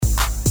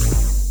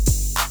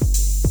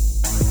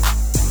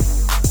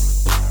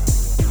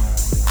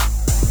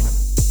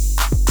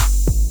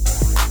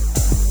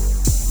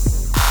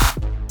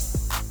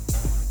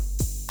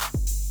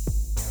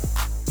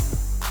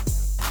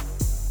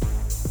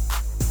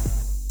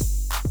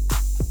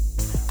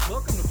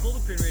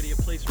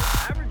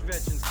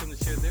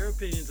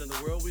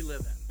the world we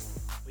live in.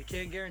 We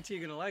can't guarantee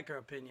you're going to like our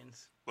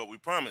opinions. But we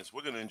promise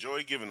we're going to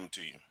enjoy giving them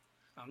to you.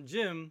 I'm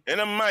Jim. And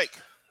I'm Mike.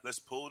 Let's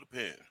pull the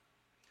pin.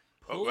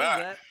 Pull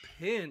that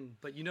pin.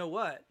 But you know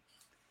what?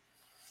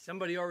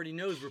 Somebody already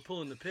knows we're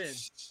pulling the pin.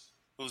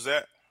 Who's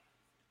that?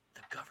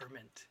 The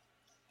government.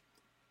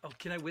 Oh,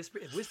 can I whisper?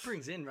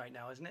 Whispering's in right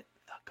now, isn't it?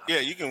 Yeah,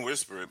 you can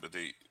whisper it, but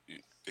they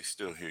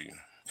still hear you.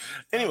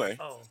 Anyway,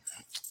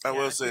 I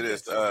will say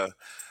this.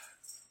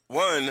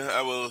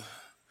 Why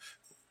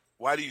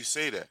do you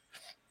say that?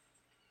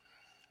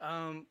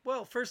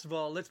 Well, first of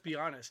all, let's be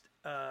honest.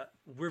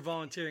 We're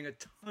volunteering a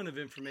ton of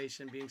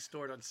information being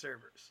stored on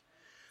servers.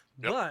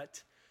 Yep.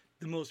 But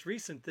the most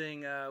recent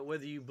thing,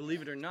 whether you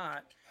believe it or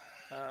not,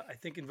 I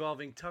think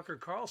involving Tucker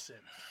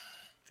Carlson,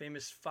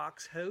 famous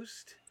Fox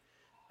host,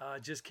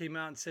 just came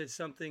out and said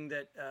something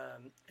that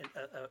an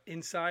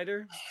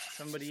insider,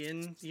 somebody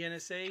in the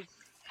NSA,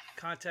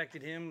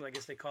 contacted him. I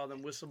guess they call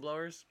them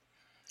whistleblowers,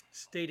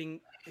 stating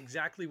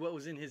exactly what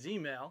was in his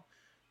email,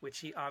 which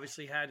he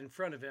obviously had in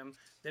front of him,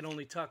 that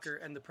only Tucker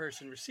and the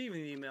person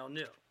receiving the email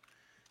knew.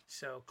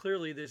 So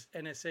clearly this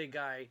NSA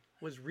guy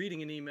was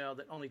reading an email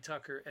that only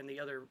Tucker and the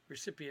other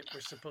recipient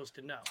were supposed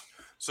to know.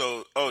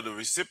 So, the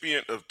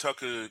recipient of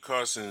Tucker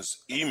Carlson's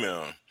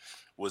email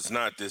was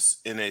not this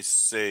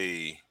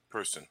NSA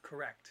person.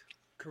 Correct.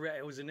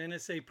 It was an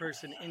NSA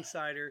person,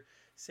 insider,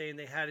 saying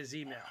they had his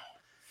email.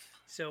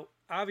 So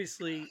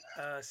obviously,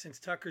 since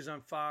Tucker's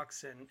on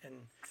Fox and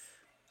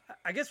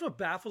I guess what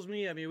baffles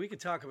me, I mean, we could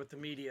talk about the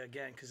media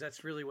again, because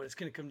that's really what it's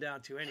going to come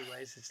down to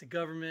anyways. It's the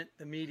government,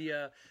 the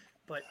media,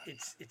 but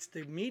it's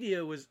the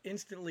media was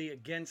instantly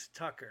against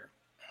Tucker.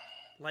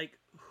 Like,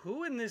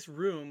 who in this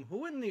room,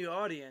 who in the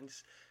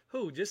audience,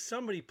 just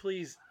somebody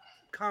please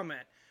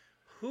comment,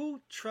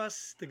 who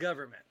trusts the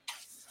government?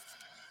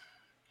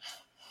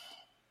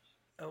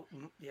 Oh,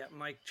 yeah,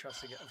 Mike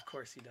trusts the government. Of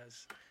course he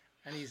does.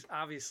 And he's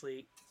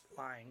obviously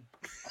lying.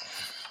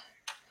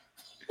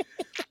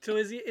 So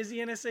is the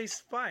NSA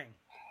spying?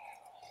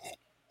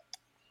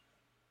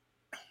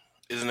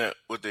 Isn't that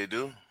what they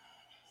do?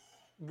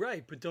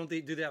 Right, but do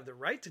they have the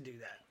right to do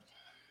that?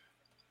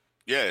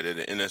 Yeah, they're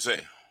the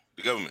NSA,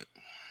 the government.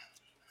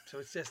 So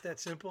it's just that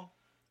simple?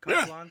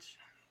 Carte blanche?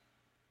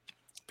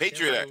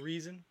 Patriot Act. A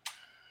reason?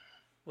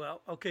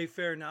 Well, okay,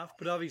 fair enough.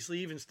 But obviously,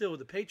 even still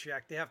with the Patriot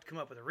Act, they have to come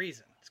up with a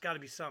reason. It's got to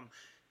be some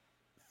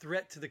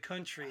threat to the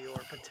country or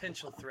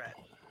potential threat.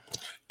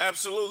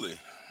 Absolutely.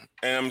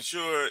 And I'm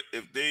sure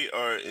if they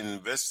are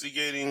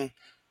investigating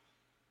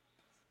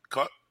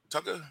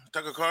Tucker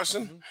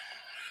Carlson,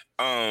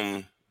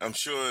 I'm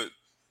sure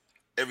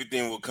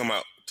everything will come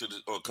up to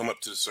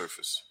the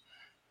surface.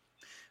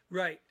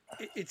 Right.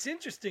 It's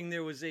interesting.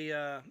 There was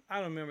I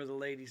don't remember the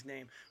lady's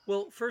name.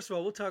 Well, first of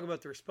all, we'll talk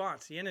about the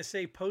response. The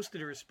NSA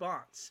posted a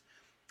response,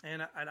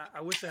 and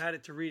I wish I had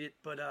it to read it,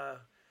 but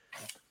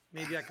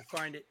maybe I could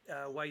find it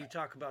while you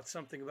talk about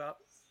something about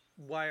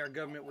why our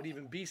government would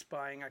even be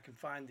spying. I can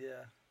find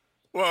the...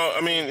 Well,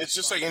 I mean, it's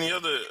just like any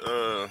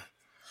other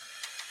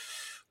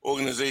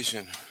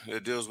organization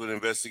that deals with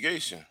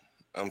investigation.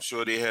 I'm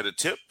sure they had a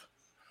tip.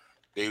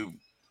 They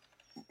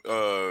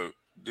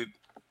did...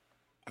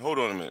 Hold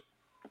on a minute.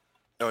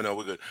 Oh, no,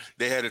 we're good.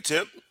 They had a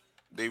tip.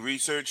 They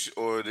researched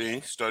or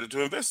they started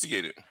to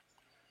investigate it.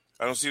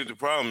 I don't see what the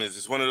problem is.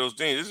 It's one of those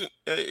things.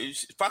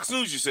 Isn't Fox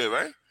News, you said,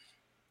 right?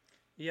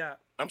 Yeah.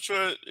 I'm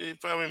sure,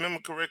 if I remember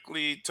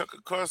correctly, Tucker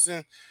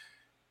Carlson,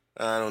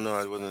 I don't know,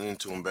 I wasn't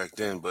into him back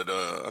then, but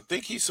I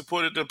think he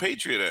supported the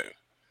Patriot Act.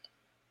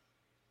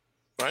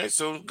 Right?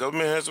 So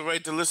government has a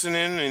right to listen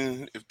in,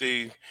 and if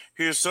they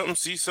hear something,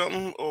 see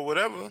something, or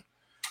whatever,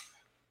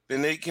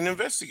 then they can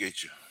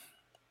investigate you.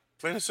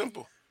 Plain and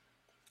simple.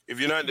 If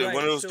you're not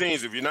one of those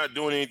things, if you're not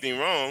doing anything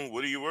wrong,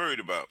 what are you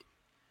worried about?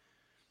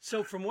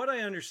 So from what I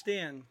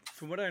understand,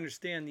 the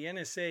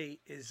NSA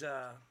is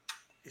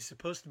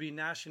supposed to be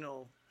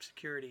national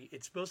security.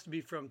 It's supposed to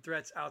be from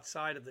threats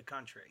outside of the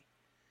country.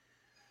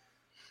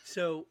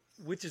 So,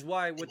 which is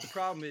why what the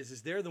problem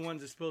is they're the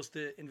ones that's supposed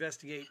to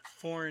investigate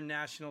foreign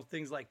national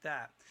things like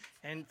that.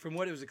 And from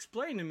what it was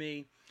explained to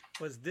me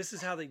was this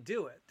is how they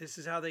do it. This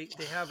is how they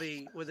have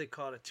what they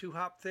call it, a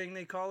two-hop thing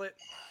they call it.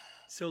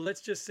 So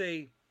let's just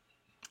say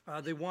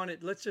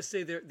let's just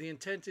say the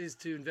intent is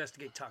to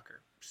investigate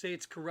Tucker. Say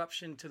it's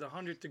corruption to the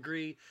 100th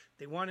degree.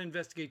 They want to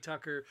investigate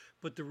Tucker,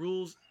 but the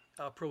rules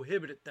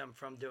prohibited them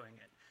from doing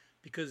it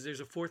because there's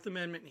a Fourth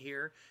Amendment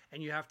here,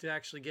 and you have to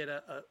actually get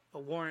a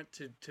warrant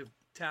to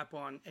tap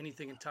on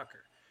anything in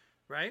Tucker,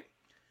 right?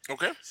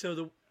 Okay.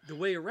 So the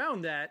way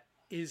around that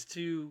is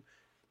to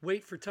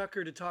wait for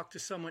Tucker to talk to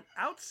someone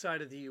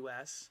outside of the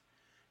U.S.,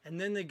 and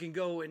then they can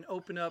go and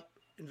open up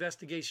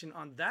investigation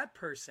on that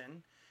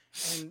person,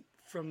 and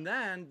from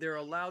then they're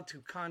allowed to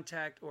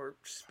contact or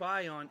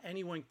spy on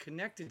anyone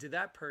connected to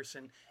that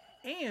person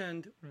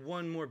and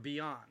one more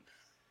beyond.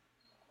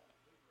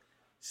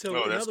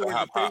 So in other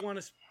words, if they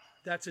want to,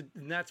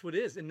 that's what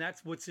it is, and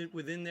that's what's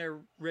within their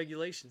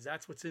regulations.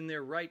 That's what's in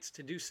their rights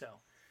to do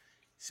so.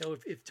 So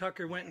if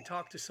Tucker went and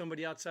talked to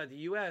somebody outside the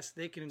U.S.,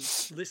 they can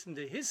listen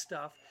to his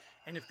stuff,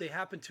 and if they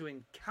happen to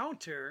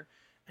encounter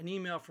an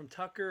email from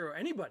Tucker or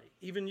anybody,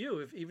 even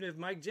you, even if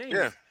Mike James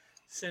Yeah.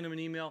 sent them an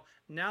email,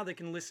 now they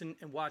can listen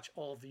and watch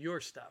all of your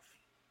stuff.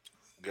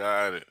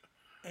 Got it.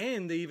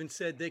 And they even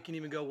said they can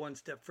even go one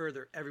step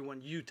further,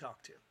 everyone you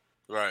talk to.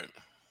 Right.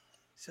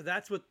 So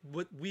that's what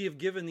we have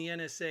given the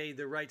NSA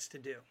the rights to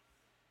do.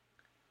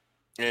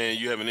 And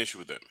you have an issue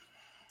with that?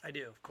 I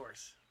do, of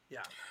course.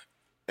 Yeah.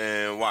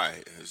 And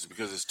why? Is it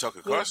because it's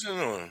Tucker Carlson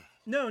or?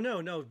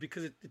 No,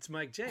 because it's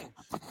Mike James.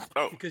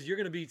 Oh. Because you're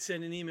going to be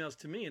sending emails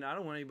to me, and I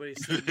don't want anybody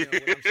to see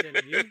what I'm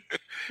sending you.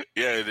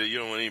 Yeah, you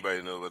don't want anybody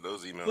to know about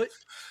those emails.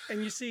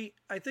 And you see,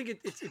 I think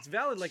it's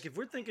valid. Like if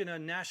we're thinking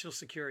of national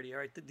security, all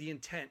right, the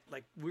intent,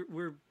 like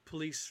we're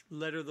police,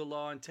 letter of the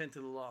law, intent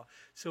of the law.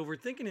 So if we're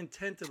thinking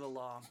intent of the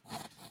law,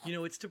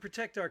 it's to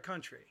protect our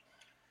country.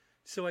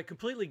 So I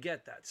completely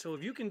get that. So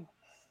if you can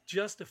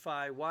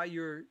justify why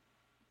you're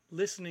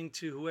listening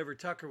to whoever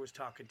Tucker was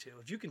talking to,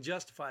 if you can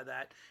justify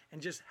that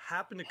and just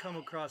happen to come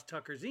across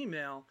Tucker's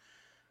email,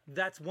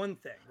 that's one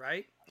thing,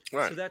 right?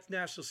 Right. So that's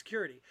national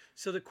security.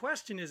 So the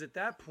question is, at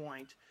that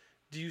point,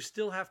 do you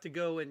still have to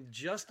go and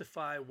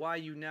justify why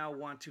you now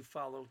want to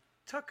follow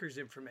Tucker's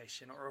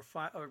information or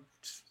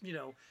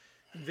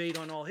invade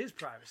on all his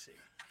privacy?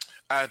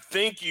 I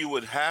think you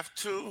would have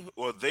to,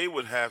 or they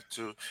would have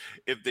to,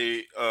 if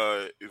they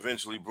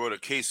eventually brought a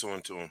case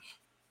onto him.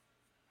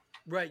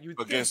 Right, you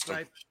against think,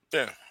 him.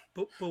 right? Yeah.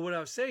 But what I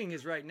was saying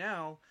is right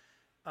now,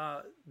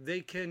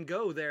 they can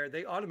go there.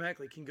 They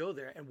automatically can go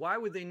there. And why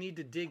would they need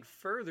to dig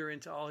further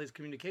into all his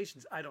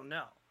communications? I don't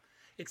know.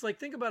 It's like,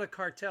 think about a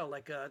cartel,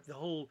 like the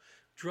whole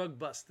drug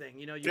bust thing.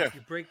 You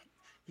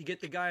get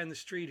the guy on the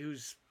street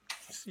who's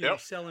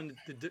selling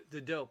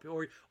the dope,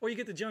 or you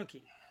get the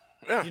junkie.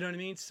 Yeah. You know what I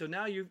mean? So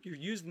now you're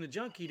using the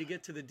junkie to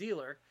get to the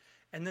dealer,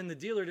 and then the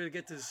dealer to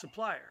get to the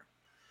supplier.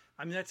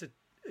 I mean, that's a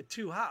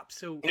two hops.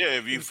 So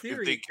yeah, if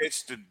they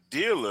catch the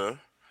dealer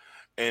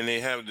and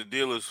they have the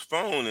dealer's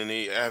phone and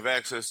they have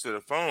access to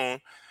the phone,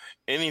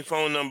 any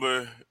phone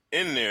number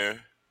in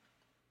there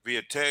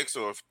via text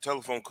or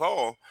telephone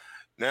call,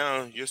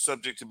 now you're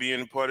subject to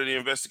being part of the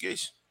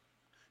investigation.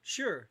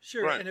 Sure.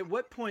 Right. And at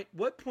what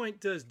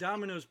point does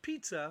Domino's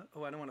Pizza,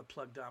 I don't want to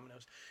plug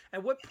Domino's,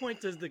 at what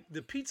point does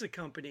the pizza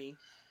company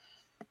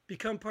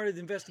become part of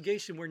the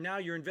investigation where now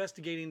you're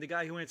investigating the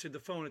guy who answered the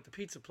phone at the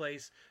pizza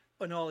place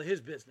and all of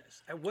his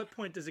business? At what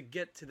point does it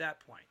get to that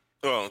point?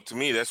 Well, to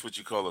me, that's what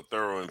you call a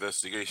thorough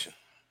investigation.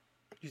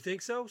 You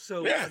think so?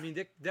 So, yeah. I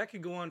mean, that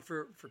could go on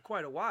for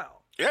quite a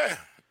while. Yeah.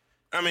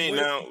 I mean,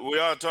 now we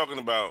are talking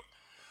about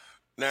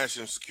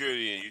national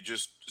security, and you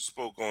just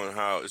spoke on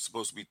how it's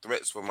supposed to be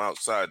threats from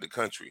outside the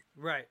country.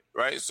 Right.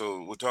 Right?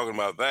 So we're talking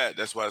about that.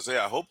 That's why I say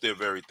I hope they're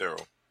very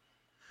thorough.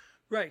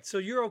 Right. So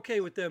you're okay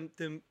with them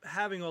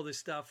having all this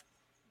stuff,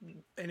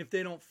 and if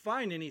they don't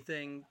find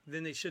anything,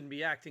 then they shouldn't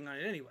be acting on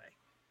it anyway.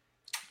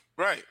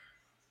 Right.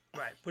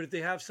 Right. But if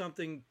they have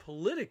something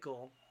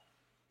political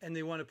and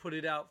they want to put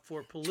it out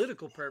for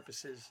political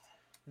purposes,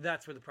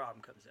 that's where the problem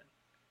comes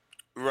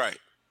in. Right.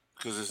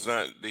 Because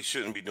they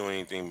shouldn't be doing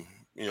anything,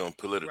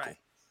 political. Right.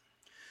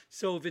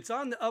 So if it's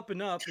on the up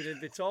and up, and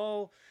if it's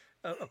all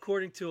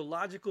according to a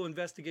logical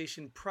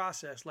investigation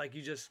process, like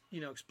you just,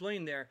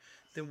 explained there,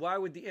 then why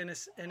would the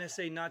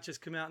NSA not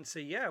just come out and say,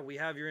 yeah, we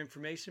have your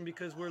information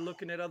because we're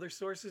looking at other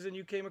sources and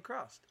you came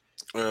across?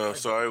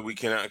 Sorry, we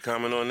cannot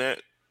comment on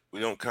that. We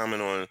don't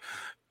comment on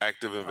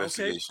active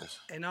investigations.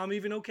 Okay. And I'm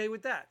even okay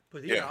with that.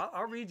 But here, yeah.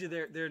 I'll read you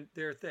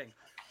their thing.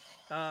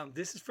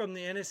 This is from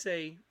the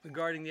NSA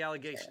regarding the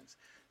allegations.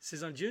 It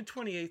says, on June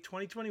 28,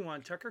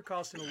 2021, Tucker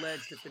Carlson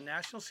alleged that the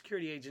National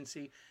Security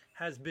Agency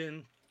has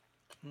been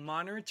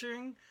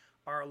monitoring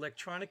our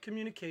electronic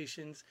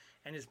communications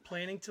and is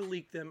planning to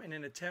leak them in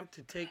an attempt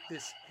to take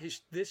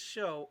this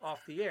show off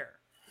the air.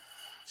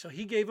 So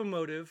he gave a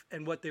motive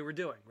and what they were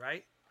doing,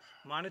 right?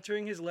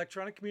 Monitoring his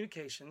electronic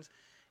communications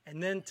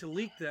and then to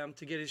leak them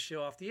to get his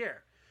show off the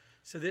air.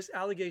 So this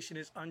allegation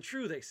is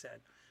untrue, they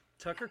said.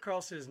 Tucker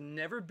Carlson has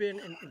never been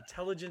an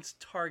intelligence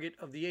target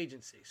of the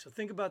agency. So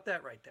think about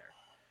that right there.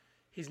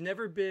 He's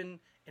never been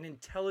an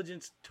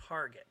intelligence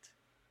target.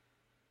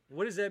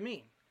 What does that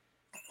mean?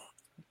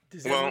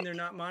 Does that mean they're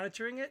not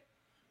monitoring it?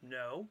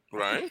 No.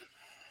 Right.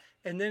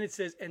 And then it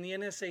says, and the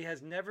NSA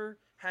has never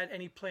had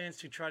any plans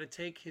to try to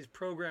take his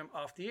program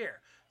off the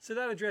air. So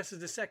that addresses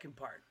the second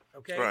part,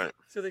 okay? Right.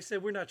 So they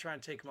said, we're not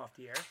trying to take him off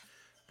the air,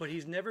 but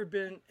he's never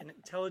been an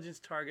intelligence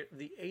target of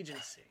the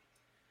agency.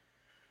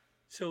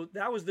 So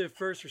that was their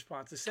first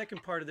response. The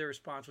second part of their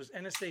response was,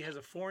 NSA has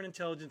a foreign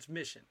intelligence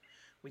mission.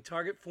 We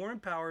target foreign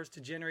powers to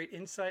generate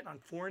insight on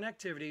foreign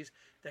activities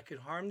that could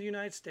harm the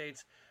United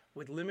States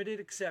with limited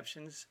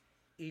exceptions,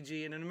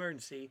 e.g. in an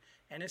emergency.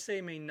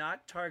 NSA may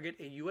not target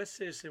a U.S.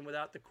 citizen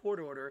without the court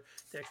order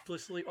that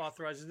explicitly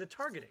authorizes the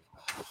targeting.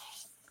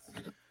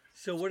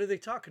 So what are they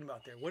talking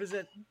about there? What does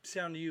that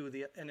sound to you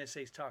the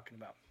NSA is talking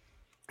about?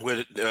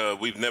 Well,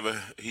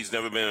 he's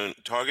never been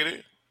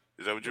targeted?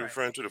 Is that what you're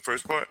referring to, the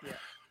first part? Yeah.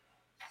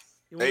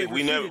 Well, hey,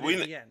 we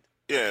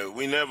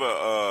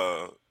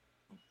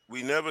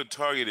never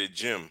targeted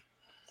Jim.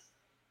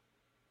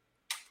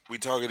 We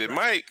targeted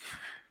Mike,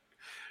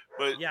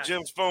 But Yes.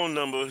 Jim's phone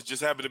number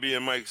just happened to be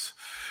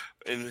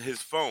in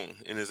his phone,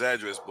 in his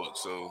address book.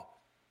 So,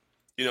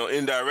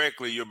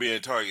 indirectly you're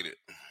being targeted,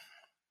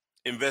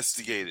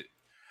 investigated.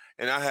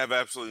 And I have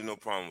absolutely no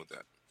problem with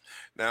that.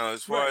 Now,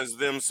 as far Right. as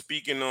them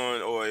speaking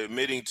on or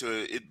admitting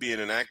to it being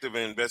an active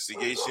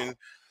investigation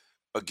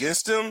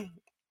against them,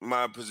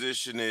 my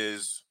position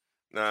is,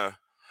 nah,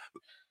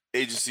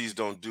 agencies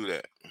don't do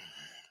that.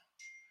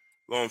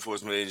 Law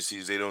enforcement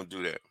agencies, they don't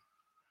do that.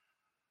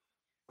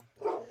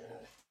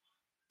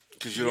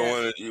 Because you don't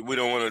Yes. want to, we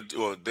don't want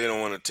to, or they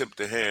don't want to tip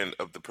the hand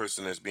of the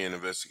person that's being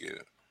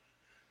investigated.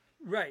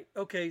 Right.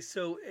 Okay.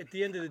 So at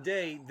the end of the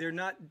day, they're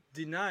not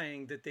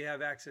denying that they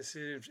have access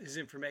to his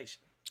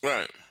information,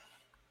 Right.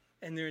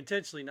 and they're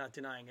intentionally not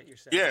denying it. You're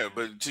saying. Yeah,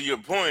 but to your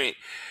point,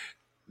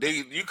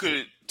 you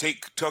could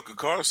take Tucker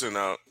Carlson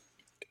out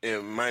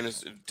and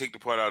take the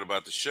part out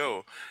about the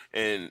show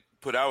and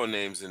put our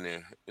names in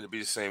there. It'll be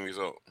the same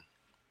result.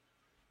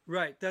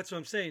 Right. That's what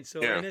I'm saying.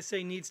 So Yeah.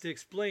 NSA needs to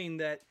explain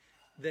that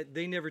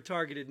they never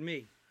targeted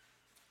me.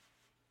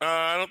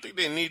 I don't think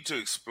they need to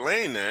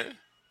explain that.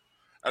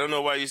 I don't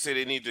know why you say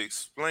they need to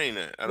explain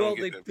that. I don't Well,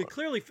 get that they part.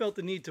 clearly felt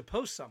the need to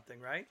post something,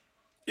 right?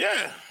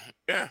 Yeah,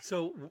 yeah,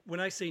 So when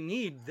I say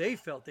need, they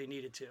felt they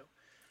needed to,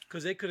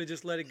 because they could have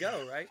just let it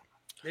go, right?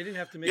 They didn't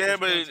have to make a yeah,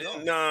 response at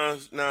but all.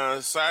 nah.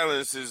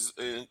 Silence is,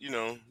 then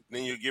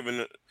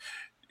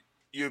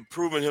you're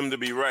proving him to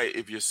be right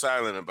if you're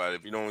silent about it.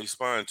 If you don't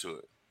respond to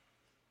it,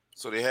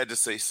 so they had to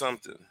say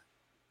something,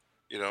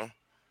 you know.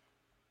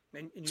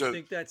 And you So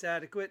think that's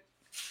adequate?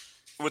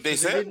 what they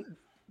Because they said,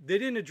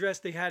 didn't address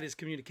they had his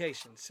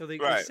communications, so they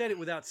right? said it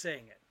without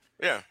saying it.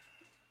 Yeah,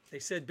 They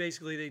said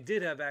basically they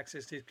did have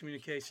access to his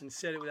communications,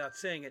 said it without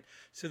saying it.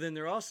 So then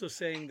they're also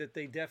saying that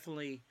they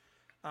definitely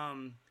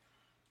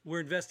were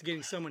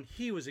investigating someone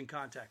he was in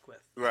contact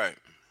with. right.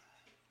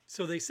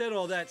 So they said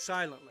all that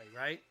silently,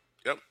 right?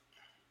 Yep.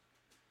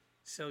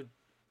 So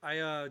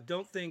I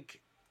don't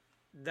think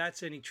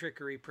that's any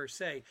trickery per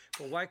se.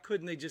 But why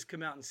couldn't they just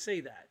come out and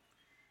say that?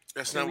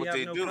 That's Say not we what have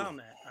they no do.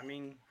 comment. I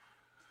mean,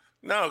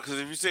 No, because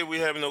if you say we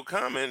have no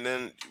comment,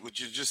 then what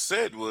you just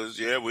said was,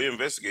 yeah, we're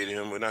investigating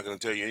him. We're not going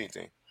to tell you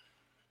anything.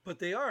 but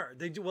they are.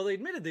 They do. Well, they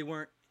admitted they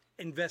weren't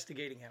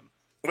investigating him.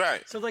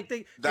 Right. So like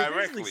they basically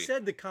Directly.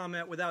 said the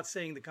comment without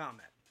saying the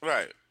comment.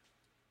 Right.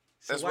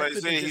 So That's why why I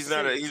couldn't say they just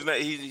say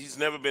it? he's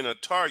never been a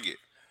target.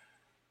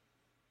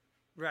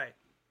 Right.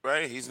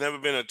 Right. He's never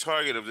been a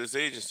target of this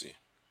agency.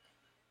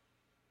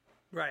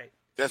 Right.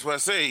 That's why I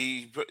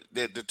say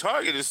that the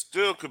target is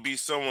still could be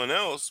someone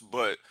else,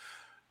 but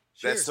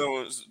Sure. that's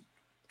someone's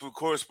through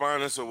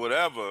correspondence or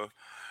whatever.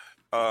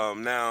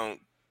 Now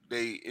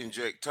they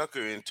inject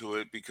Tucker into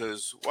it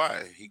because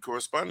why? He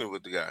corresponded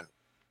with the guy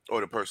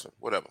or the person,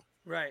 whatever.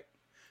 Right.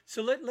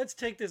 So let's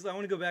take this. I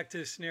want to go back to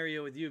the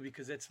scenario with you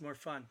because that's more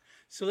fun.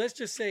 So let's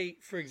just say,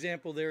 for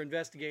example, they're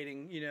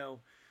investigating,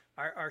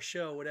 our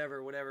show,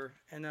 whatever,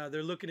 and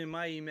they're looking in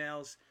my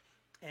emails,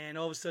 and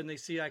all of a sudden they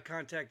see I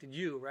contacted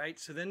you, right?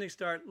 So then they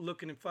start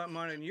looking and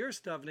monitoring your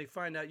stuff, and they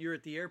find out you're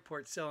at the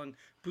airport selling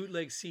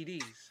bootleg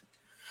CDs.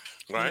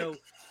 Right.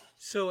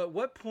 So at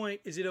what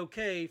point is it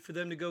okay for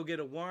them to go get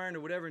a warrant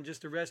or whatever and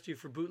just arrest you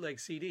for bootleg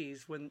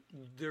CDs when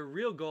their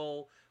real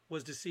goal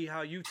was to see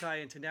how you tie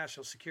into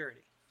national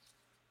security?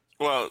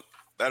 Well,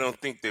 I don't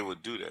think they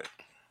would do that.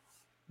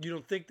 You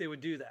don't think they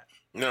would do that?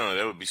 No,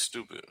 that would be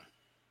stupid.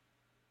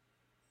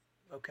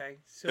 Okay,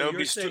 so That would you're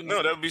be saying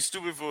No, that would be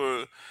stupid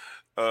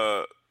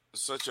for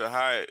such a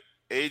high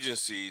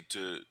agency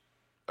to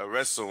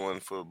arrest someone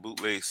for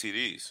bootleg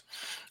CDs,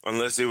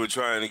 unless they were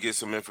trying to get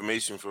some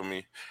information from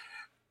me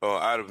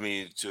or out of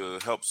me to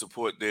help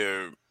support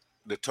the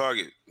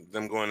target,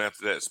 them going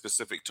after that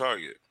specific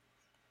target.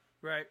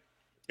 right?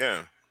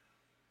 Yeah.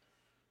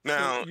 So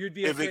Now, you'd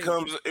be if okay.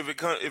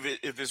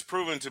 if it's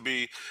proven to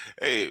be,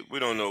 hey, we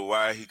don't know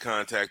why he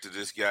contacted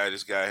this guy.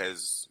 This guy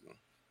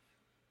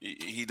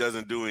he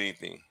doesn't do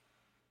anything,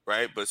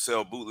 right? But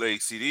sell bootleg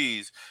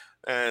CDs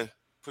and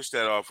push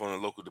that off on a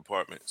local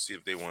department. See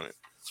if they want it.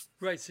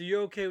 Right, so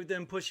you're okay with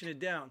them pushing it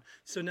down.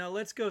 So now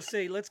let's go a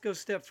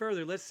step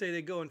further. Let's say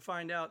they go and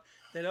find out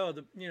that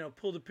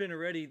pull the pin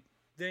already.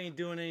 They ain't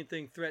doing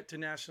anything. Threat to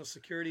national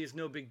security is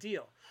no big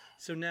deal.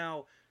 So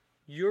now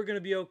you're going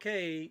to be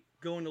okay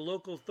going to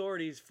local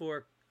authorities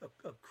for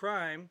a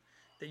crime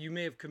that you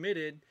may have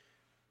committed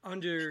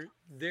under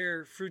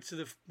their fruits of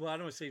I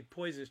don't want to say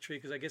poisonous tree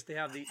because I guess they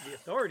have the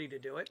authority to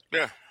do it.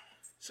 Yeah.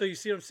 So you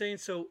see what I'm saying?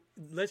 So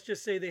let's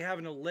just say they have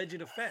an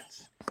alleged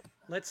offense.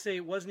 Let's say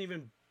it wasn't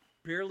even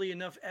barely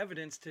enough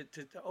evidence to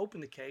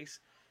open the case,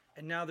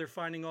 and now they're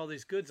finding all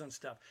these goods on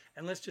stuff.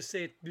 And let's just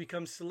say it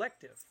becomes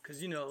selective because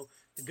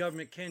the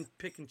government can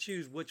pick and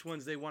choose which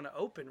ones they want to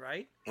open,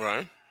 right?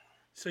 Right.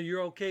 So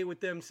you're okay with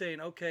them saying,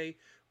 okay,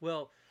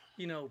 well,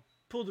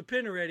 pull the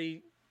pin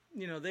already.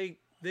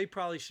 They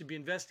probably should be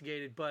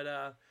investigated,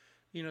 but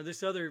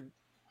this other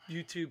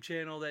YouTube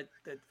channel that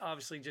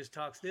obviously just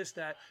talks this,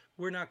 that,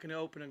 we're not going to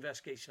open an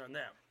investigation on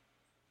them.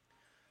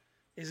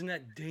 Isn't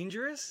that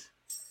dangerous?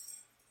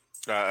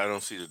 I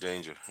don't see the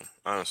danger,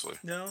 honestly.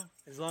 No,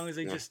 as long as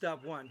they Yeah. just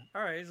stop one.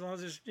 All right, as long as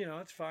there's,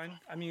 it's fine.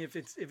 I mean, if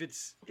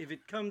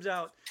it comes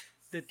out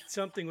that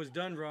something was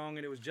done wrong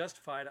and it was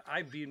justified,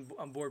 I'd be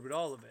on board with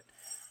all of it.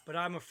 But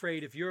I'm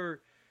afraid if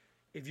you're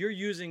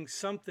using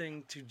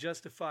something to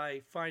justify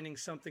finding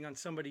something on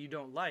somebody you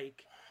don't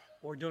like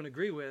or don't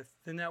agree with,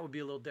 then that would be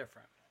a little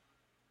different.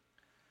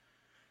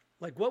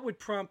 Like what would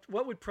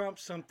prompt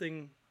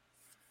something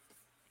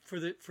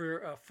for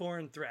a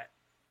foreign threat?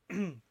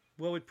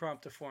 What would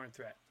prompt a foreign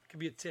threat? It could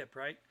be a tip,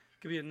 right?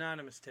 It could be an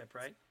anonymous tip,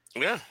 right?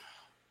 Yeah,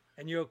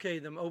 And you're okay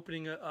them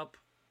opening up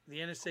the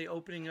NSA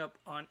opening up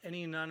on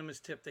any anonymous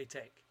tip they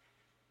take.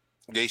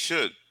 they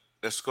should.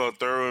 That's called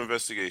thorough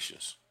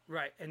investigations.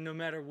 Right. And no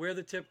matter where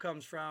the tip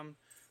comes from,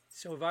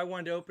 so if I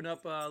wanted to open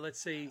up,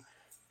 let's say,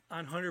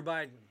 on Hunter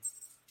Biden,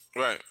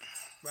 Right.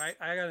 right?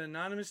 I got an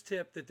anonymous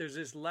tip that there's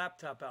this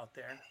laptop out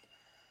there,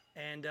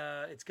 and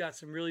it's got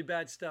some really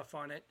bad stuff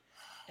on it,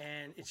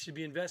 and it should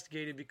be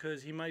investigated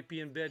because he might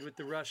be in bed with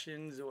the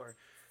Russians or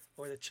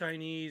the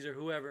Chinese or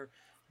whoever.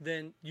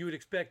 Then you would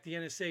expect the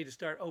NSA to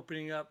start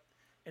opening up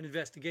an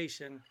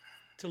investigation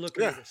to look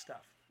into Yeah. this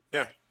stuff, Yeah.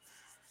 right?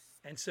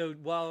 And so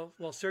while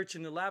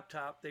searching the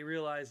laptop, they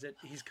realized that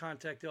he's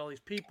contacted all these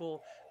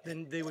people.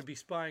 Then they would be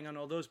spying on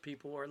all those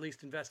people, or at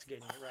least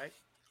investigating it, right?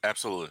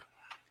 Absolutely.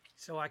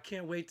 So I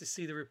can't wait to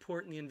see the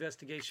report and the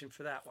investigation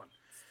for that one,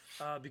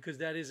 because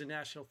that is a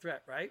national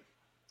threat, right?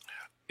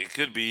 It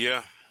could be.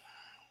 Yeah.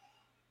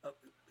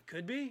 It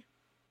could be.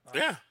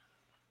 Yeah.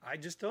 I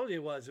just told you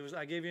it was. It was.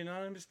 I gave you an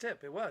anonymous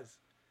tip. It was.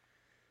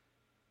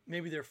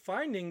 Maybe their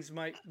findings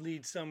might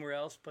lead somewhere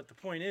else, but the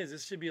point is,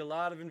 this should be a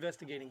lot of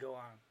investigating go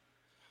on.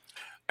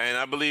 And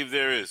I believe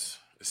there is,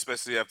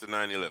 especially after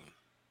 9/11.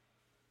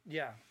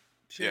 Yeah,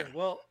 sure. Yeah.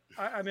 Well,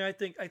 I mean, I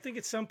think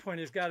at some point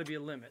there's got to be a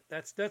limit.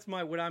 That's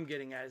my what I'm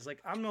getting at is like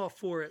I'm all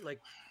for it. Like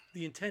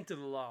the intent of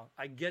the law,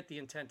 I get the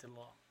intent of the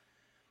law.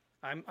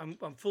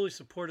 I'm fully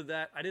supportive of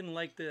that. I didn't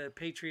like the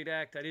Patriot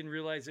Act. I didn't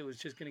realize it was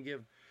just going to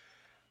give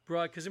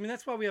broad because I mean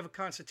that's why we have a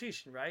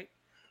constitution, right?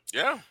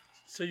 Yeah.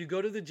 So you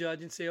go to the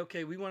judge and say,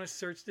 okay, we want to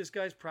search this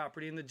guy's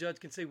property, and the judge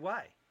can say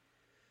why?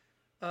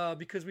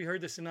 Because we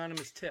heard this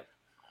anonymous tip.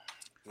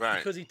 Right.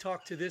 Because he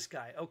talked to this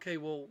guy. Okay,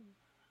 well,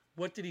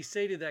 what did he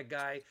say to that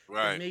guy that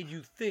Right. made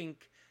you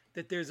think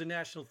that there's a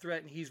national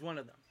threat and he's one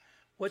of them?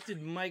 What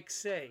did Mike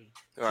say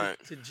Right.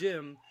 to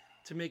Jim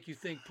to make you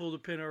think pull the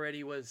pin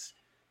already was,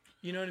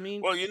 you know what I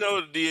mean? Well,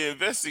 the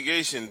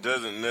investigation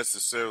doesn't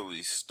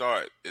necessarily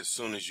start as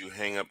soon as you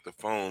hang up the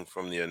phone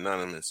from the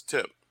anonymous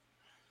tip.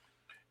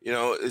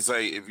 It's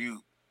like if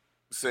you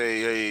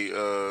say, hey,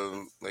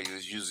 like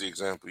let's use the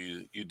example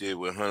you did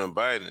with Hunter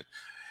Biden.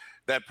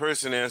 That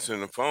person answering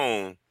the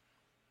phone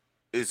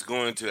is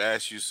going to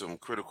ask you some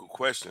critical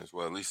questions.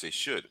 Well, at least they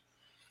should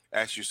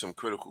ask you some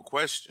critical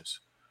questions.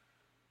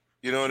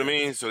 You know what I Sure,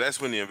 mean? So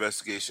that's when the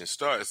investigation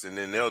starts, and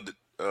then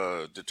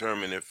they'll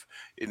determine if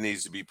it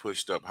needs to be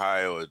pushed up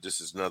higher or this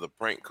is another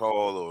prank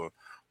call or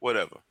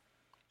whatever.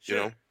 You sure.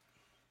 know?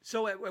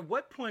 So at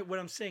what point, what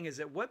I'm saying is,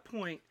 at what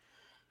point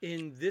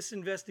in this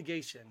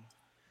investigation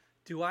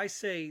do I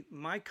say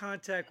my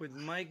contact with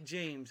Mike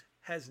James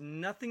has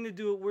nothing to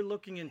do with what we're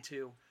looking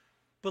into,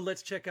 but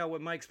let's check out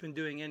what Mike's been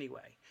doing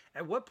anyway?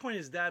 At what point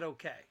is that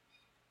okay?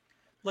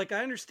 Like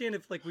I understand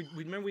if like we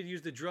remember we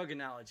used the drug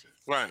analogy.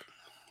 Right.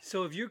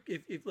 So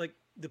if like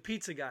the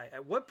pizza guy,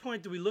 at what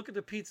point do we look at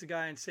the pizza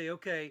guy and say,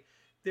 okay,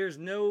 there's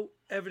no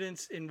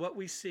evidence in what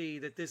we see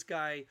that this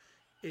guy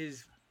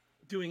is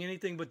doing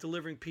anything but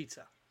delivering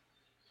pizza?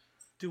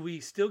 Do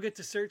we still get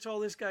to search all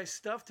this guy's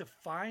stuff to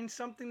find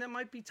something that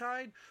might be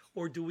tied,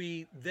 or do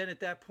we then at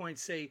that point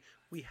say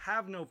we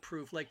have no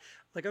proof? Like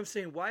I'm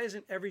saying, why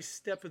isn't every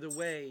step of the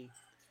way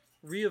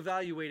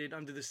reevaluated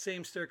under the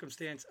same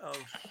circumstance of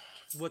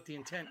what the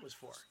intent was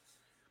for?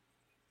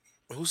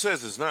 Who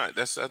says it's not?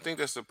 I think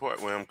that's the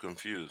part where I'm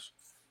confused.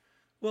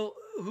 Well,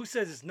 who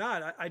says it's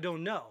not? I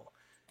don't know.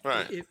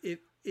 Right.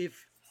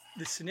 If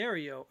the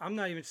scenario, I'm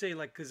not even saying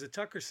like because the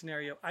Tucker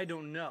scenario, I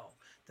don't know.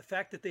 The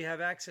fact that they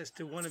have access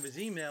to one of his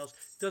emails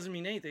doesn't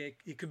mean anything.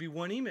 It could be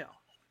one email,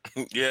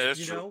 Yeah, that's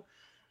you true. know.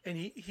 And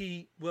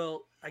he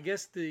well, I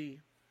guess the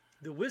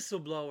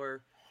whistleblower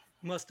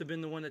must have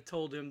been the one that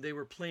told him they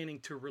were planning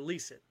to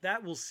release it.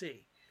 That we'll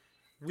see.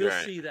 We'll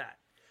Right. see that.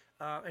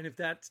 And if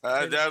that I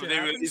tends doubt to they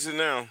happen, release it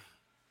now.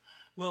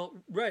 well,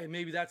 right,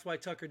 maybe that's why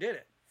Tucker did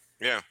it.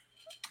 Yeah.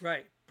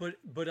 Right.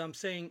 But I'm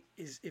saying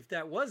is if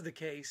that was the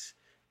case,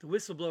 the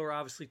whistleblower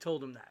obviously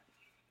told him that.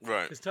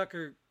 Right. Because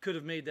Tucker could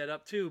have made that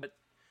up too, but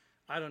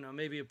I don't know,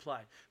 maybe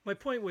applied. My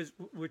point was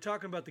we're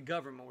talking about the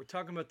government. We're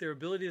talking about their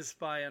ability to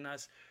spy on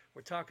us.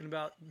 We're talking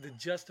about the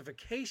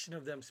justification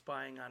of them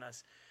spying on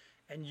us.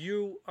 And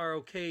you are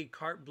okay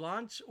carte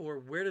blanche, or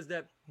where does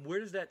that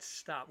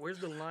stop? Where's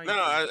the line No,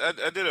 for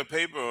you? I did a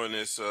paper on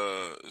this.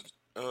 Was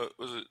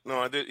it? No,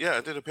 I did. Yeah,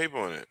 I did a paper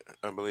on it.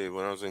 I believe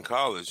when I was in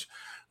college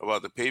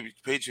about the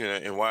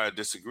Patriot and why I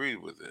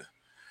disagreed with it.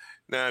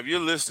 Now, if you're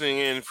listening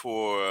in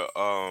for,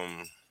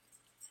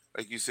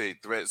 like you say,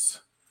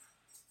 threats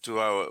to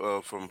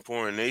our from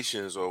foreign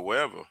nations or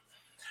wherever,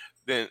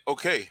 then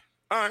okay,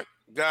 All right,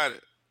 got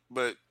it.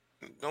 But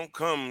don't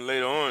come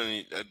later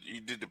on.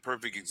 You did the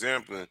perfect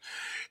example,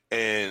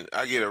 and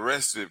I get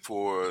arrested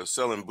for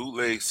selling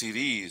bootleg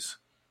CDs,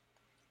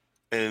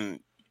 and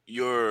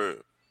your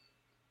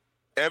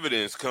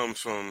evidence comes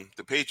from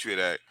the Patriot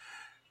Act.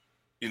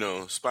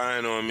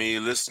 Spying on me,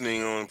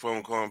 listening on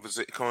phone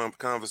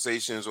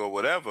conversations or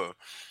whatever,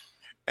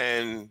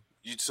 and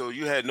so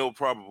you had no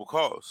probable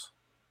cause.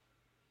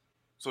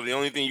 So the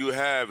only thing you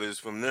have is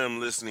from them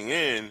listening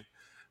in,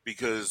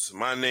 because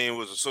my name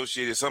was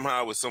associated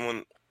somehow with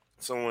someone,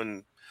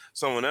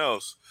 someone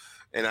else,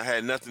 and I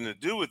had nothing to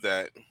do with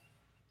that.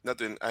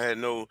 Nothing. I had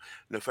no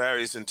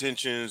nefarious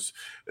intentions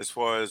as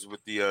far as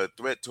with the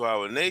threat to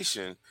our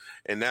nation.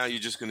 And now you're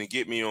just going to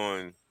get me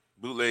on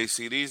bootleg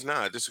CDs?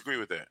 Nah, I disagree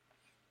with that.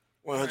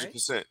 All right.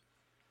 100%.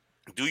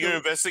 Do your So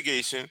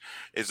investigation.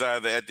 It's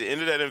either at the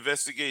end of that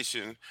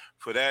investigation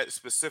for that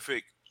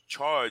specific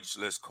charge,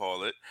 let's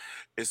call it,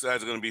 it's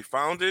either going to be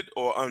founded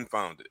or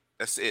unfounded.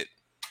 That's it.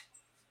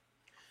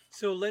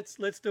 so let's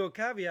throw a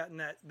caveat in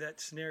that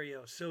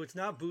scenario. So it's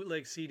not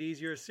bootleg CDs.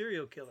 You're a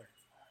serial killer.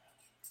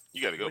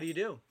 You got to go. What do?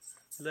 You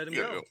let him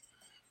You got to go.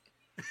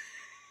 go.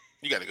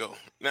 You got to go.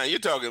 Now you're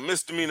talking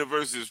misdemeanor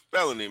versus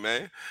felony,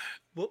 man.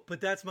 Well, but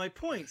that's my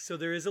point. So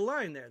there is a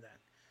line there then.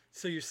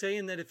 So you're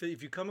saying that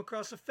if you come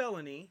across a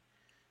felony,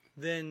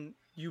 then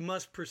you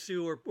must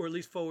pursue or at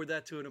least forward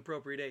that to an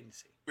appropriate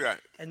agency. Right.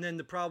 And then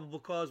the probable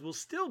cause will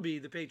still be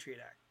the Patriot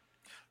Act.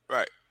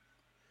 Right.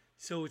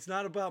 So it's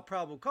not about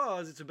probable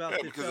cause, it's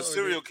about because a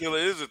serial killer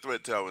is a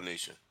threat to our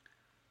nation.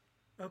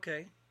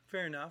 Okay,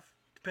 fair enough.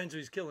 Depends who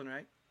he's killing,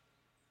 right?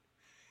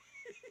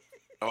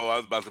 Oh, I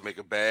was about to make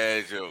a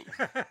bad joke.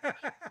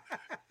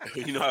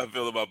 You know how I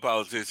feel about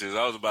politicians.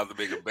 I was about to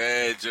make a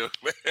bad joke,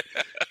 man.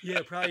 Yeah,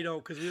 probably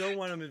don't, because we don't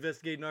want them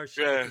investigating our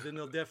shit. Yeah. Then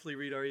they'll definitely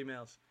read our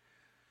emails.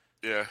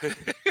 Yeah.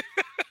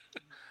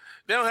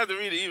 They don't have to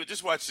read it either.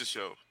 Just watch the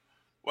show.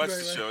 Watch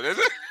the show. That's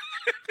it.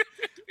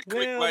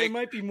 Well, like there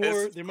might be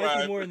more. There might be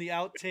subscribe. more in the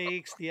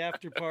outtakes, the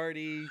after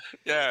party.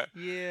 Yeah.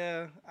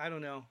 Yeah, I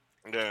don't know.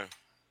 Yeah.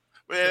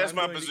 But yeah, So that's I'm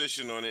my going to-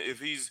 position on it. If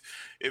he's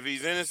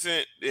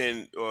innocent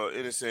or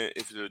innocent,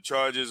 if the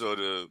charges or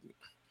the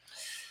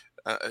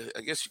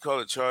I guess you call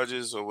it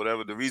charges or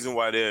whatever, the reason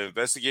why they're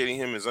investigating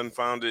him is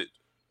unfounded.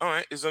 All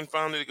right, it's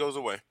unfounded. It goes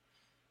away.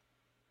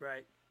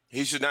 Right.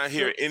 He should not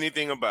hear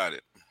anything about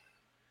it.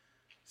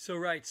 So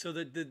right. So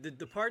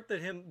the part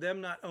that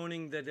them not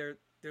owning that they're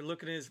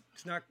looking at is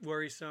it's not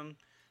worrisome.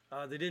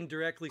 They didn't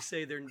directly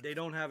say they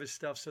don't have his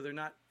stuff, so they're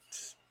not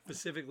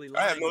specifically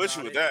lying. I have no about issue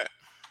with it. that.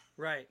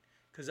 Right.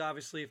 Because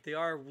obviously, if they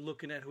are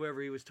looking at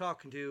whoever he was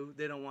talking to,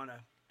 they don't want to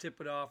tip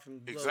it off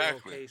and blow the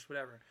whole case,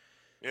 whatever.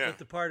 Yeah. But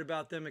the part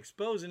about them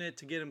exposing it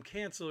to get him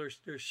canceled or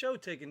their show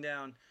taken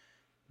down,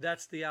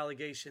 that's the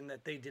allegation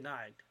that they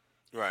denied.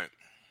 Right.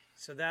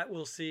 So that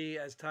we'll see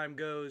as time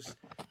goes,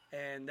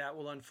 and that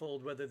will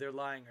unfold whether they're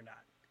lying or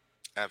not.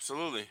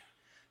 Absolutely.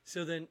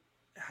 So then,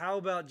 how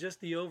about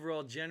just the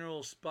overall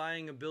general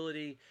spying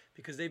ability?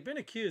 Because they've been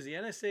accused, the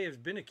NSA has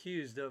been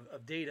accused of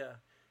data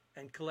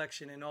and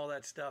collection and all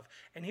that stuff.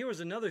 And here was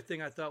another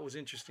thing I thought was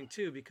interesting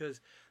too, because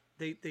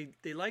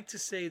they like to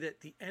say that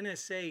the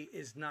NSA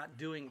is not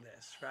doing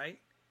this, right?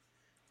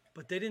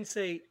 But they didn't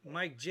say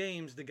Mike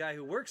James, the guy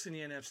who works in the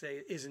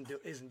NSA,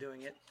 isn't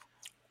doing it.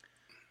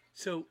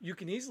 So you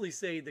can easily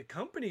say the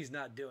company's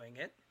not doing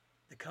it.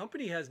 The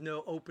company has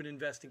no open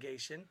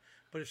investigation.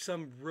 But if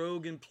some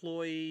rogue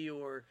employee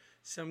or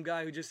some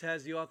guy who just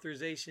has the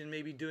authorization,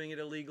 maybe doing it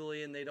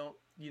illegally, and they don't,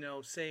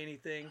 say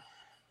anything,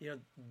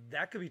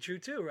 that could be true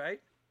too, right?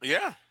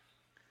 Yeah.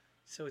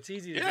 So it's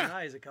easy to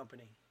deny as a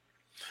company.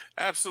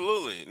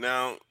 Absolutely.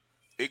 Now,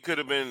 it could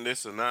have been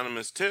this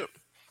anonymous tip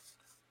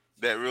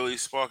that really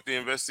sparked the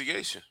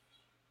investigation.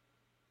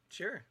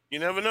 Sure. You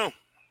never know.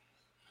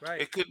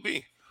 Right. It could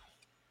be.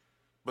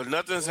 But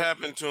nothing's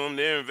happened to him.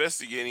 They're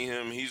investigating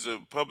him. He's a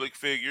public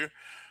figure.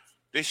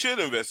 They should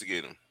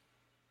investigate him.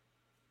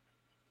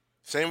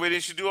 Same way they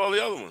should do all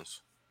the other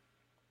ones.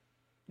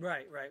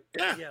 Right.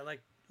 Yeah,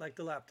 like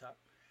the laptop.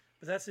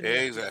 But that's in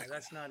Exactly.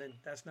 That's not in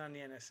the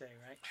NSA,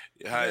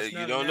 right?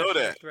 You don't know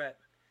that. Threat.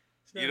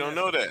 You don't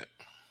know that.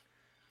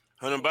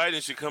 Hunter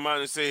Biden should come out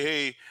and say,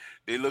 "Hey,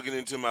 they're looking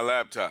into my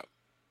laptop."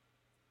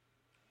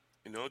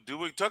 Do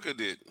what Tucker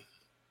did.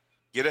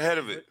 Get ahead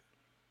of it.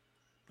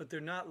 But they're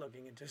not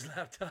looking into his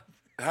laptop.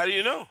 How do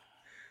you know?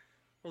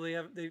 Well,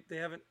 they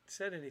haven't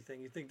said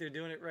anything. You think they're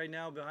doing it right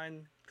now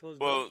behind closed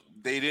Well, doors?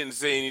 they didn't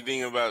say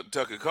anything about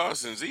Tucker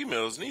Carlson's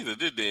emails neither,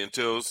 did they?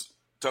 Until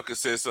Tucker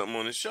said something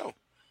on his show.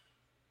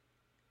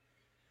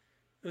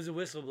 It was a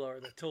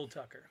whistleblower that told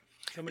Tucker.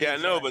 Yeah, I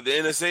know, but the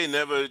NSA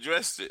never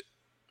addressed it.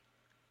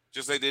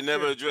 Just like they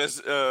never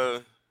addressed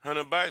Hunter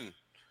Biden.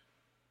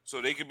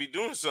 So they could be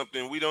doing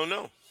something we don't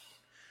know.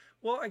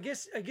 Well, I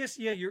guess,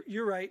 yeah,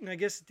 you're right, and I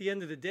guess at the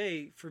end of the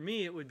day, for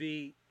me, it would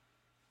be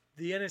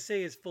the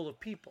NSA is full of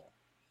people,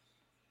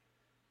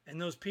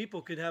 and those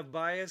people could have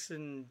bias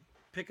and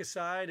pick a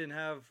side and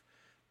have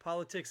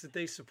politics that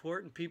they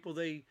support and people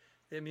they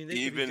could be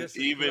just as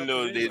even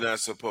though corrupt as they're anyone. not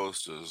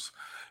supposed to, it's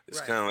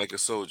Right. kind of like a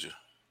soldier.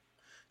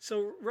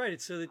 So right.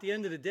 So at the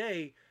end of the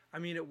day, I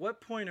mean, at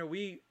what point are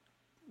we?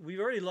 We've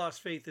already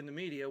lost faith in the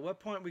media. At what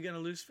point are we going to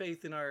lose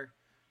faith in our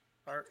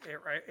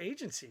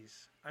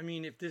agencies? I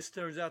mean, if this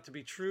turns out to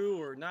be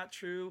true or not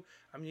true,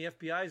 I mean, the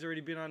FBI has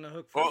already been on the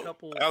hook for a Well,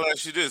 couple. I'll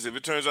ask you this: if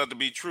it turns out to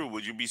be true,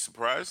 would you be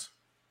surprised?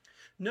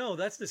 No,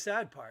 that's the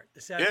sad part.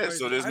 The sad Yeah. part is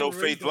So that there's I no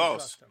really faith don't lost.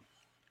 trust them.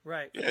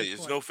 Right. Yeah, Good there's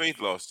point. no faith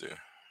lost there.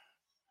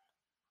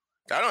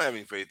 I don't have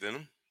any faith in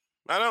them.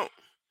 I don't.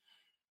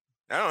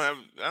 I don't have.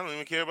 I don't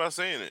even care about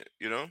saying it.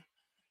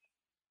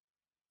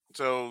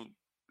 So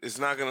it's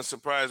not gonna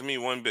surprise me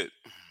one bit.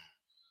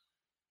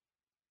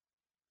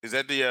 Is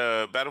that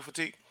the battle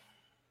fatigue?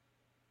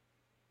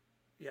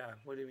 Yeah.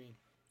 What do you mean?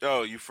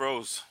 Oh, you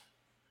froze.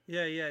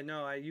 Yeah. Yeah.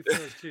 No, you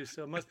froze too.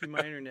 So it must be my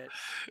internet.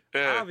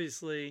 Yeah.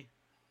 Obviously.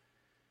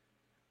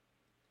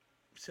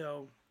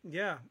 So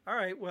yeah. All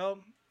right. Well,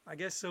 I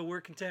guess so.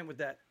 We're content with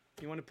that.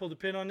 You want to pull the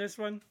pin on this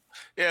one?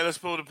 Yeah. Let's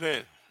pull the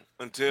pin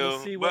We'll until.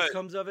 see what But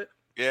comes of it.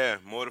 yeah,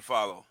 more to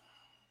follow.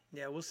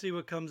 Yeah, we'll see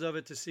what comes of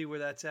it to see where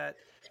that's at.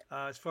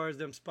 As far as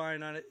them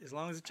spying on it, as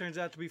long as it turns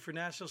out to be for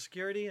national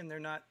security and they're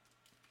not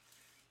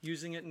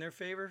using it in their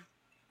favor,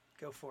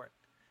 go for it.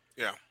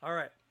 Yeah. All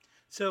right.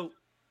 So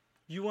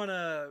you want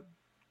to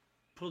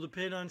pull the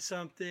pin on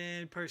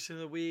something? Person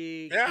of the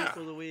week, Yeah.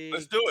 people of the week,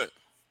 Let's do it.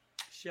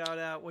 shout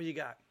out. What you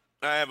got?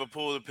 I have a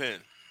pull the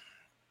pin.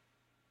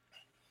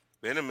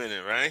 Been a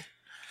minute, right?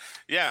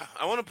 Yeah,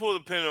 I want to pull the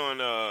pin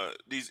on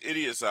these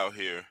idiots out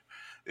here.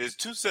 There's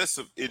two sets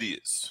of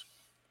idiots.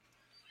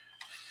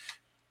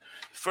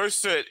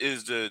 First set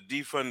is the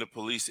defund the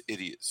police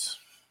idiots.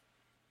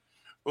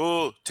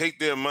 Oh, take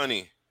their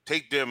money.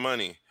 Take their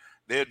money.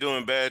 They're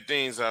doing bad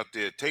things out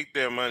there. Take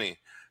their money.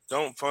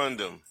 Don't fund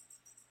them.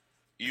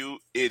 You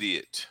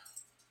idiot.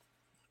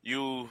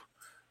 You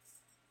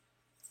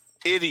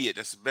idiot.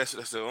 That's the best.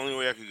 That's the only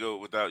way I could go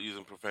without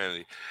using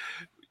profanity.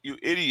 You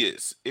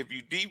idiots. If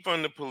you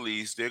defund the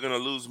police, they're gonna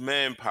lose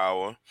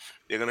manpower.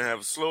 They're gonna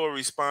have slower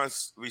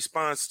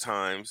response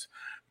times.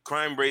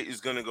 Crime rate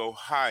is gonna go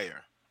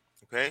higher.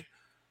 Okay?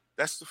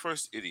 That's the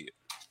first idiot.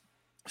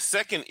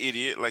 Second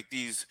idiot, like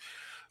these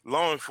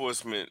law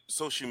enforcement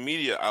social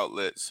media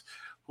outlets,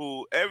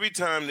 who every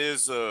time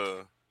there's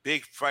a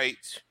big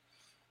fight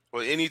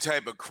or any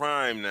type of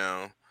crime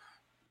now,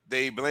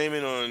 they blame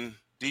it on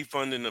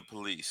defunding the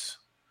police.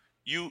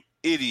 You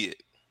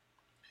idiot.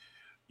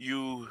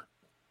 You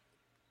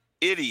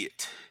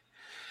idiot.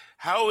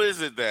 How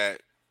is it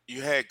that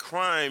you had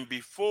crime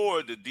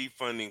before the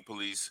defunding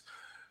police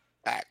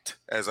act,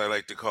 as I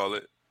like to call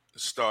it,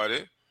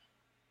 started?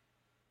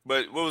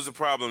 But what was the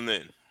problem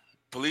then?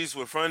 Police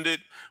were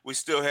funded. We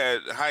still had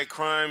high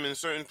crime in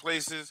certain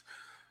places.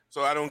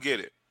 So I don't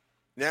get it.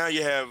 Now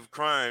you have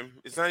crime.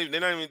 It's not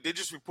even, they're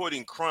just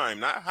reporting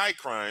crime, not high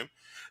crime.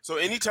 So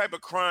any type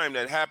of crime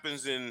that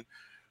happens in,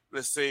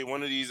 let's say,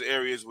 one of these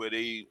areas where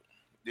they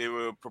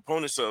were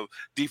proponents of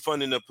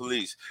defunding the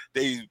police,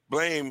 they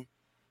blame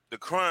the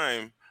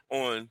crime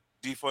on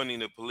defunding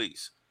the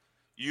police.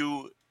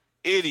 You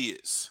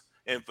idiots.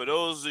 And for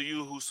those of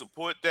you who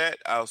support that,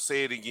 I'll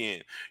say it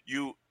again.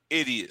 You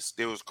idiots.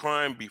 There was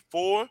crime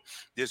before,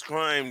 there's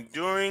crime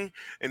during,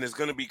 and there's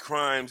going to be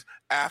crimes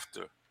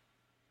after.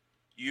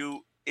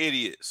 You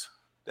idiots.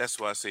 That's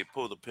why I say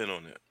pull the pin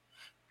on that.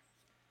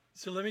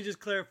 So let me just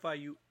clarify.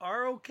 You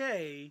are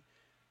okay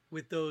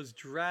with those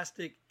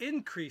drastic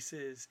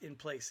increases in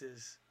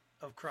places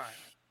of crime?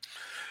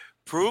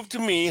 Prove to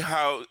me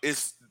how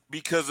it's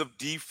because of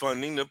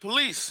defunding the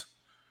police.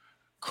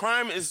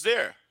 Crime is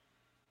there.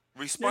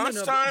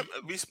 Response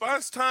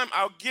time,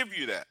 I'll give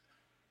you that.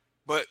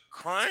 But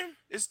crime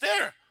is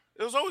there.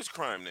 There was always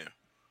crime there.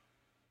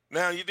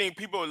 Now you think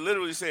people are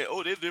literally saying,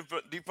 "Oh, they're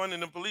defunding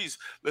the police.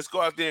 Let's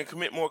go out there and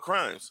commit more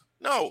crimes."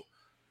 No,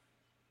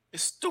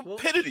 it's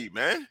stupidity,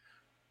 man.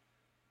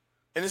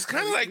 And it's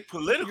kind of like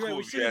political. You're right.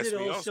 We should have did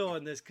a whole show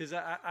on this because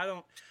I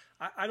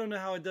don't know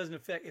how it doesn't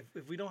affect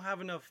if we don't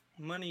have enough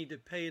money to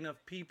pay enough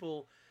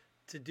people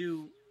to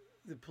do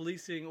the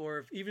policing,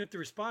 or even if the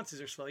responses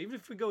are slow. Even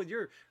if we go with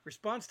your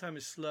response time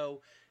is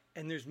slow,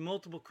 and there's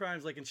multiple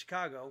crimes like in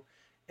Chicago,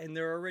 and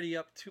they're already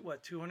up to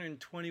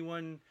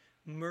 221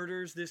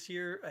 murders this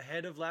year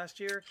ahead of last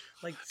year.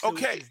 Like, so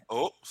okay,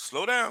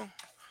 slow down.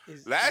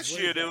 Last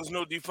year there was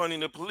no defunding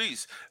the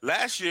police.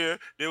 Last year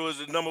there was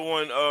the number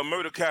one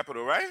murder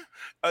capital, right,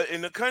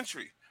 in the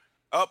country,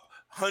 up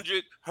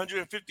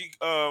 150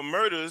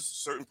 murders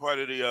certain part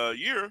of the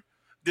year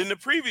than the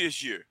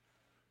previous year.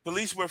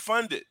 Police were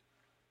funded.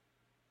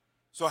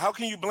 So how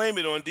can you blame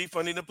it on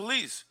defunding the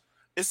police?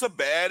 It's a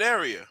bad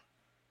area.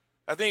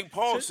 I think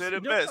Paul said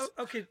it best.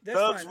 Okay, that's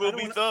thugs fine. will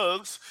be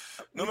thugs,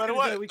 no matter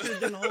what. We could have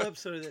done a whole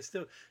episode of this.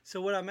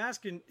 So what I'm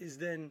asking is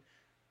then,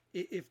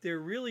 if they're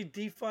really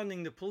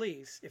defunding the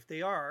police, if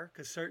they are,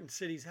 because certain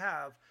cities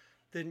have,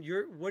 then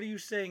what are you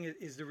saying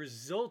is the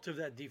result of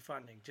that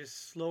defunding?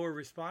 Just slower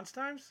response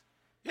times?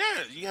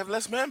 Yeah, you have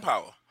less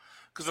manpower.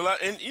 Because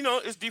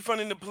it's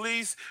defunding the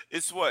police.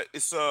 It's what?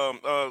 It's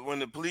when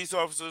the police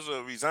officers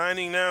are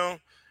resigning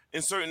now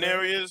in certain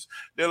areas.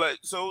 They're like,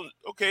 so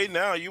okay,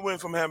 now you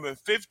went from having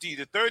 50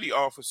 to 30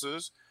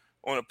 officers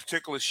on a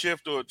particular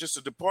shift or just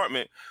a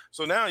department.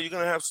 So now you're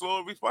gonna have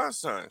slower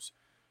response times.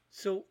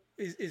 So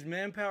is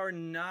Manpower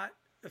not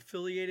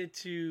affiliated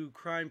to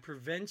crime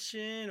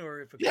prevention,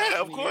 or if a cop's Yeah,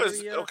 in of the course.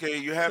 area? Okay,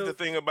 you have to So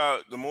think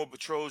about the more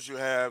patrols you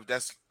have,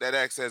 that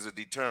acts as a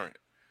deterrent.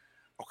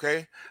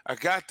 Okay, I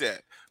got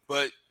that,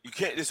 but you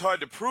can't. It's hard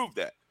to prove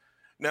that.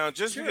 Now,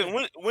 just because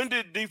sure. when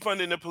did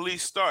defunding the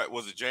police start?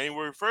 Was it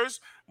January 1st,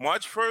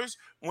 March 1st?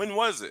 When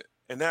was it?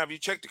 And now, if you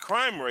check the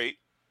crime rate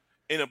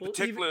in a Well, even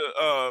particular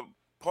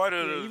part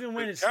of yeah, even the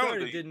when it calendar,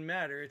 started, didn't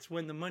matter. It's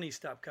when the money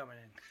stopped coming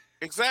in.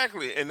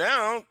 exactly. And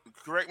now,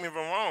 correct me if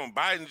I'm wrong,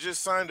 Biden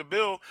just signed a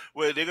bill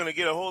where they're going to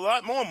get a whole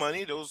lot more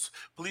money. Those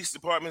police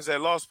departments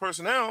that lost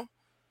personnel.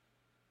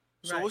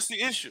 So, Right. what's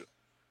the issue?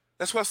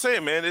 That's what I'm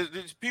saying, man.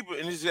 There's people,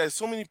 and there's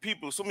so many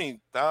people, so many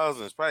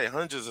thousands, probably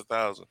hundreds of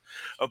thousands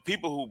of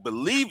people who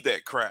believe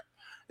that crap.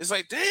 It's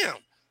like, damn,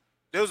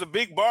 there was a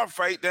big bar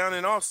fight down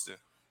in Austin.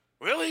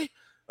 Really?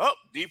 Oh,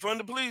 defund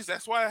the police.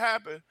 That's why it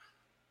happened.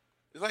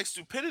 It's like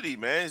stupidity,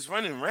 man. It's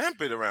running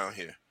rampant around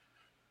here,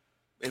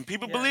 and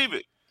people Yeah. believe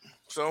it.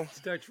 So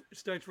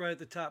Starts right at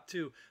the top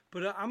too.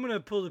 But I'm gonna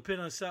pull the pin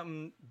on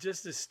something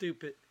just as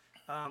stupid.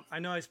 I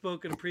know I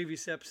spoke in a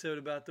previous episode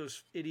about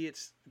those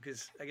idiots,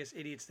 because I guess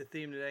idiot's the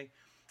theme today.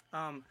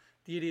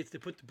 The idiots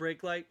that put the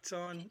brake lights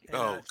on. And,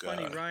 Oh, it's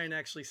funny. God. Ryan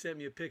actually sent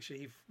me a picture.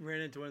 He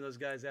ran into one of those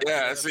guys after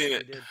yeah, that I seen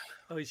episode it. we did.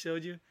 Oh, he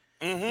showed you?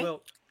 Hmm.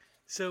 Well,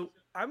 so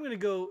I'm gonna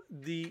go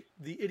the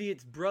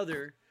idiot's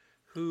brother,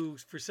 who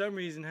for some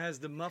reason has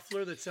the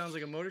muffler that sounds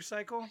like a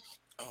motorcycle.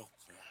 Oh,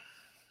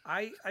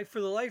 I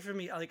for the life of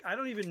me, I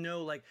don't even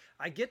know. Like,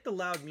 I get the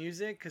loud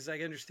music because I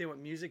understand what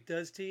music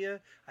does to you.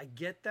 I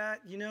get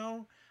that, you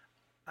know.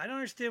 I don't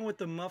understand what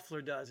the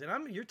muffler does.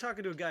 And you're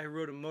talking to a guy who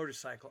rode a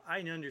motorcycle. I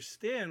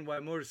understand why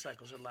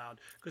motorcycles are loud,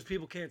 because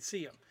people can't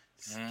see them,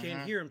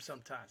 can't hear them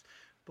sometimes.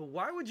 But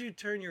why would you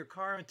turn your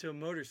car into a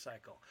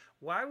motorcycle?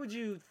 Why would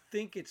you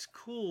think it's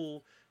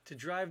cool to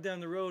drive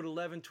down the road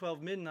 11,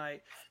 12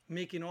 midnight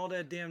making all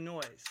that damn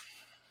noise?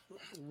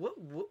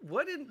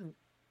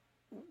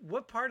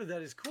 What part of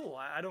that is cool?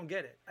 I don't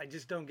get it. I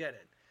just don't get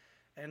it.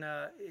 And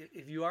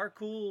if you are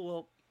cool,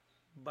 well,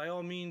 by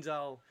all means,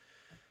 I'll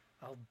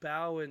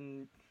bow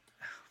and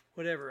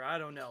whatever. I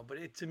don't know.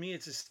 But to me,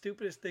 it's the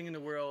stupidest thing in the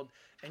world,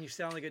 and you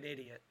sound like an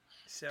idiot.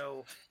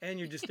 So, and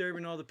you're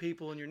disturbing all the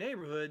people in your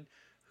neighborhood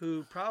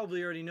who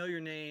probably already know your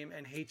name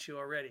and hate you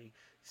already.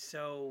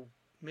 So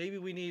maybe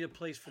we need a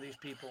place for these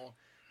people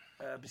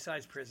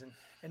besides prison,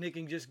 and they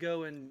can just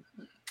go and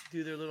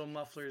do their little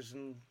mufflers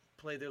and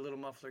play their little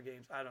muffler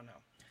games. I don't know.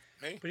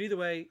 hey. But either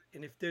way,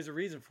 and if there's a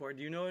reason for it,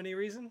 do you know any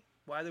reason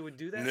why they would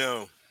do that?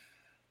 No.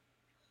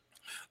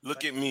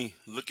 Look at me.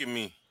 Look at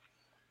me.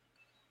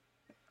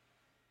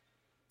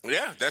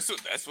 Yeah, that's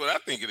what I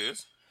think it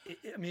is.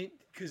 I mean,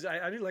 because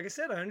like I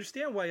said, I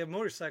understand why a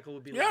motorcycle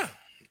would be Yeah, loud.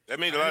 that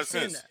made I a lot of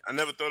understand sense. that. I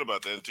never thought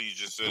about that until you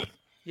just said it.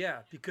 Yeah,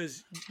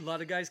 because a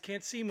lot of guys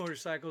can't see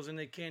motorcycles and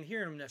they can't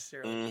hear them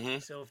necessarily. Mm-hmm.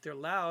 So if they're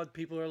loud,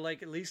 people are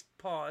like, at least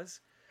pause.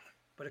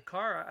 But a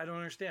car, I don't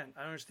understand.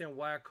 I don't understand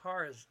why a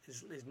car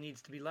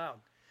needs to be loud.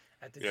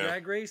 At the Yeah.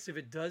 drag race, if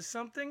it does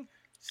something,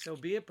 so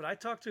be it. But I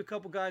talked to a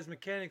couple guys,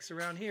 mechanics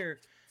around here.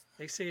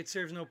 They say it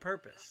serves no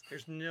purpose.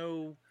 There's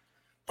no.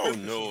 Oh purpose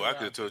no, of I it could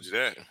have loud. told you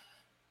that.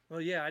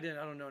 Well, yeah, I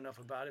don't know enough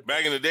about it.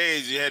 Back in the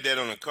days, you had that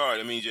on a car.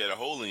 That means you had a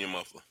hole in your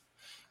muffler.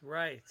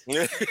 Right,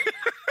 Yeah,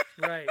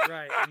 right.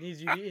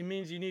 It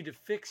means you need to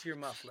fix your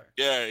muffler.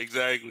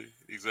 exactly.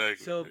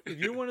 So if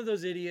you're one of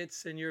those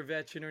idiots, and you're a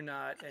veteran or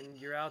not, and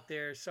you're out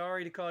there,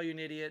 sorry to call you an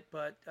idiot,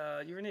 but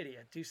you're an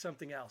idiot. Do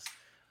something else.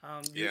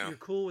 Yeah. You're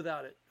cool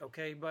without it,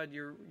 okay, bud?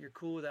 You're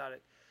cool without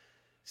it.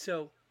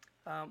 So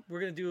we're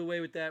gonna do away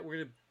with that.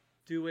 We're gonna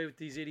do away with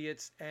these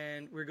idiots,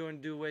 and we're going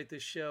to do away with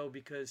this show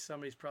because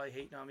somebody's probably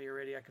hating on me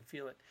already. I can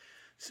feel it.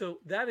 So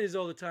that is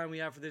all the time we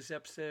have for this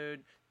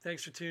episode.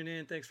 Thanks for tuning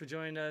in. Thanks for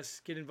joining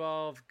us. Get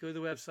involved. Go to the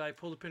website,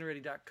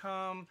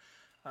 pullthepinready.com.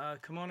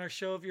 Come on our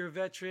show if you're a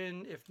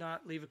veteran. If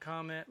not, leave a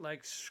comment,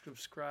 like,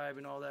 subscribe,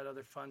 and all that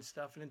other fun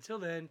stuff. And until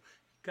then,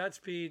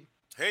 Godspeed.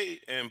 Hey,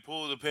 and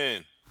pull the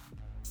pin.